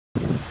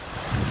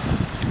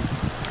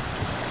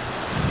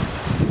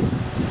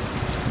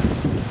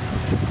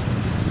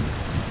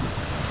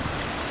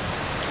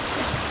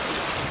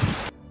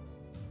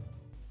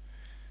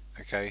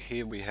Okay,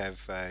 here we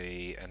have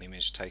an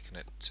image taken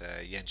at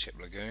Yanchep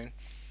Lagoon.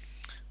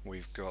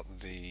 We've got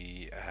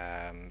the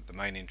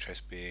main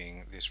interest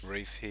being this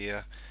reef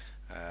here.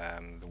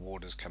 The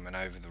water's coming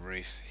over the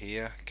reef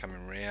here,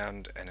 coming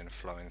round and then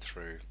flowing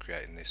through,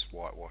 creating this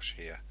whitewash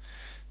here.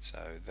 So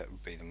that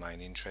would be the main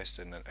interest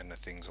and the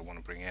things I want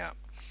to bring out.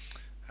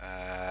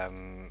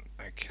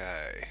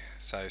 Okay,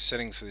 so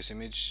settings for this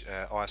image,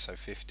 ISO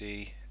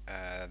 50,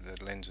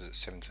 the lens was at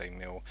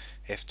 17mm,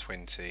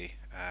 f20,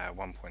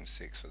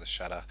 1.6 for the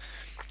shutter,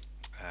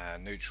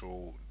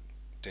 neutral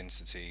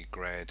density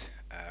grad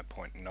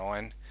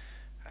 0.9,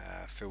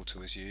 filter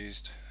was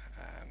used.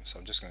 So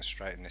I'm just going to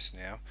straighten this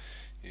now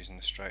using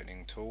the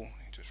straightening tool.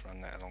 You just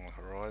run that along the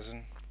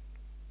horizon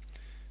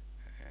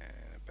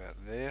and about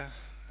there.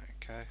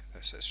 Okay,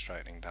 that's that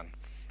straightening done.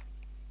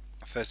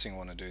 First thing I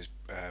want to do is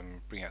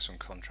bring out some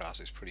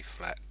contrast. It's pretty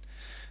flat,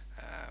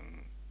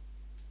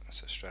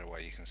 so straight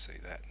away you can see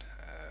that.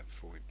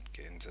 Before we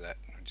get into that,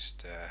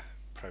 just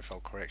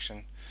profile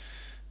correction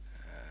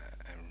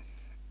and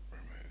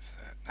remove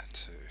that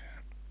too.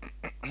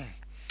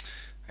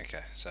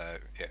 Okay, so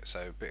yeah,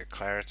 so a bit of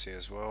clarity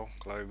as well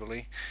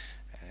globally,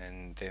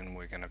 and then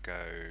we're going to go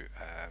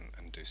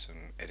and do some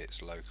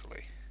edits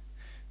locally.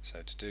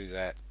 So to do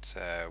that,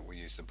 we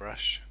use the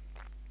brush,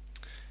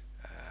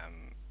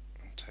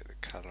 take the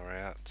colour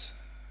out,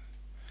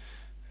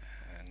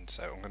 and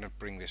so I'm going to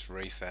bring this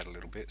reef out a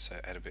little bit, so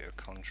add a bit of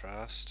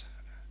contrast,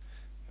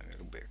 maybe a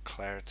little bit of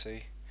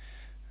clarity,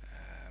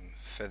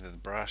 feather the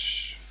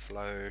brush,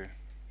 flow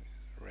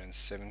around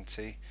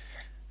 70,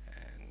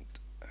 and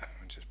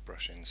just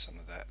brush in some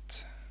of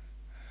that.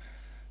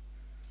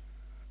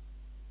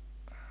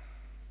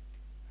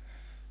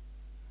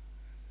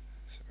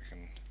 So we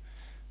can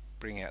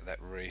bring out that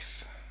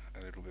reef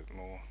a little bit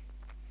more.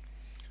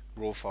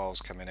 Raw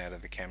files coming out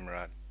of the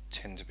camera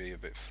tend to be a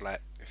bit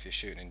flat. If you're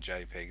shooting in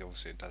JPEG,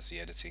 obviously it does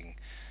the editing,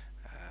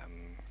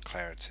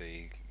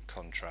 clarity,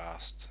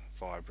 contrast,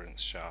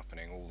 vibrance,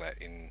 sharpening, all that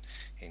in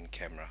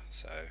camera.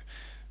 So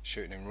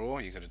shooting in RAW,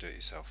 you've got to do it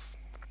yourself.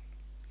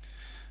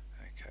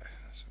 Okay,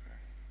 so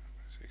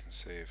you can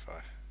see if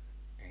I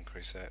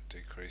increase that,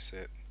 decrease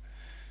it,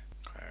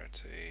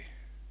 clarity,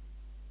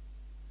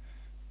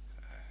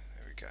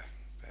 there we go,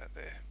 about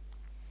there.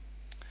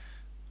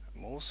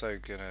 I'm also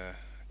going to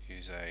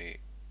use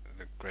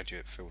the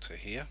graduate filter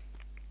here,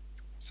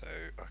 so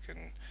I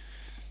can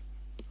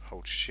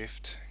hold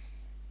shift,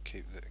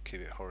 keep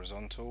it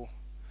horizontal,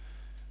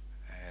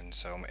 and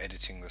so I'm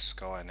editing the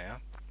sky now.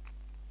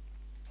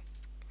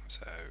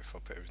 So if I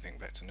put everything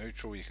back to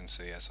neutral, you can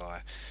see as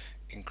I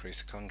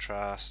increase the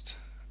contrast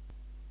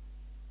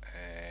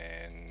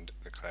and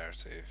the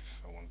clarity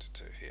if I wanted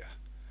to here.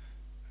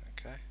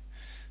 Okay,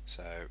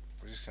 so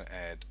we're just going to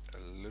add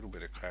a little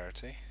bit of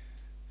clarity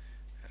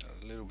and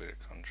a little bit of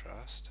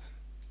contrast,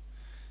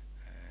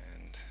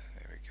 and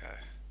there we go.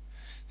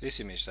 This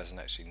image doesn't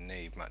actually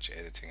need much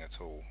editing at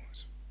all.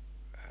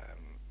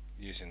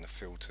 Using the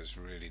filters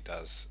really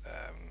does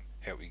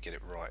help you get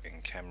it right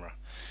in camera.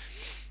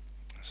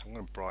 So I'm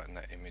going to brighten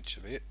that image a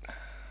bit,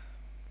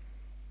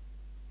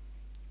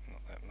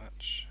 not that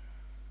much,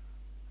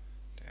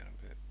 down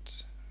a bit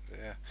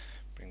there,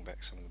 bring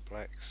back some of the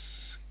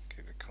blacks,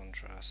 keep the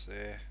contrast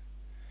there.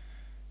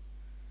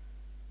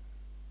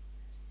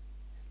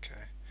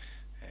 Okay,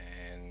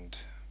 and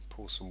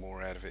pull some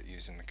more out of it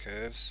using the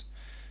curves.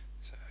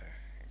 So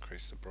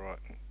increase the bright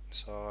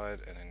side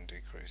and then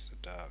decrease the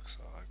dark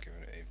side,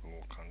 giving it even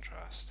more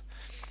contrast.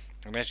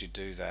 And as you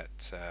do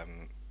that,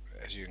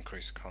 as you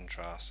increase the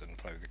contrast and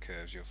play with the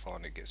curves, you'll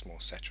find it gets more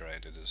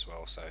saturated as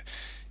well. So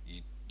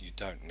you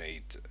don't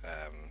need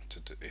to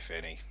do, if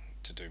any,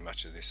 to do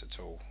much of this at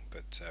all.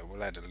 But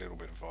we'll add a little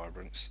bit of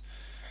vibrance.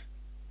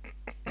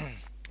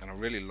 And I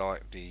really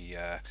like the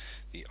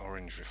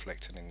orange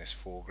reflected in this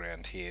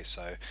foreground here.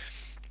 So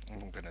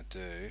what I'm going to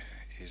do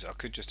is I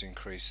could just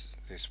increase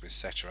this with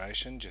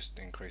saturation, just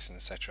increasing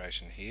the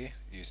saturation here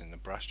using the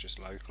brush just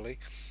locally,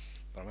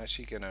 but I'm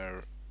actually going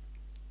to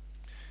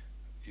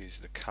use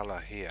the color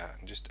here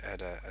and just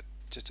add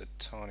just a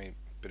tiny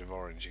bit of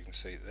orange. You can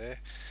see it there.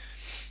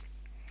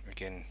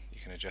 Again,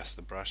 you can adjust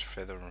the brush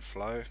feather and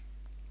flow,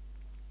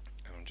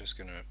 and I'm just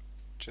going to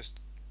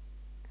just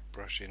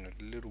brush in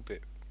a little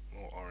bit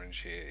more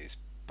orange here. It's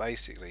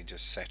basically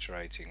just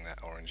saturating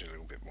that orange a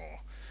little bit more.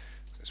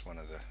 So it's one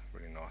of the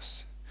really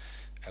nice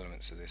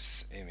elements of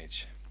this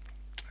image,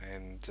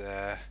 and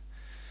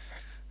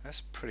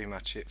that's pretty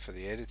much it for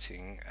the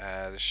editing.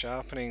 The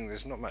sharpening,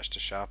 there's not much to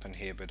sharpen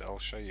here, but I'll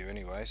show you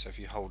anyway. So if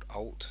you hold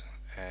Alt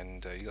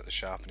and you got the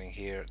sharpening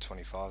here at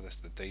 25, that's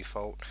the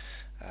default,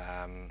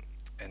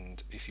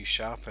 and if you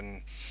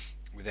sharpen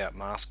without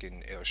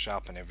masking, it'll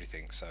sharpen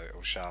everything. So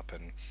it'll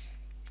sharpen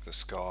the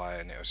sky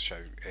and it'll show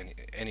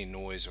any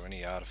noise or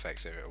any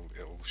artifacts there,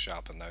 it'll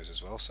sharpen those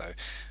as well. So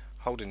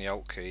holding the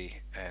Alt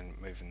key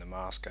and moving the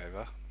mask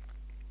over,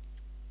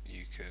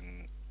 you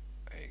can,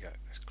 there you go,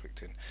 it's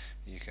clicked in,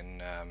 you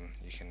can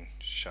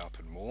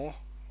sharpen more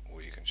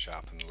or you can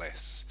sharpen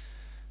less.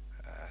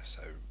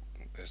 So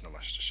there's not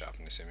much to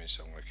sharpen this image,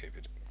 so I'm going to keep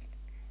it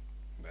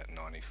about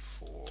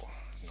 94.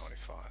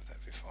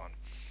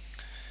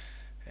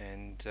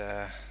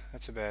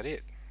 that's about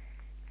it.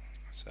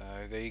 So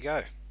there you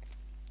go.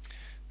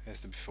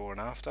 There's the before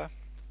and after.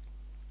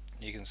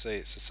 You can see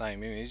it's the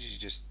same image, you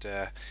just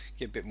get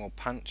a bit more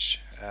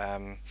punch,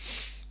 and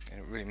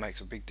it really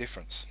makes a big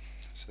difference.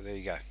 So there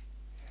you go.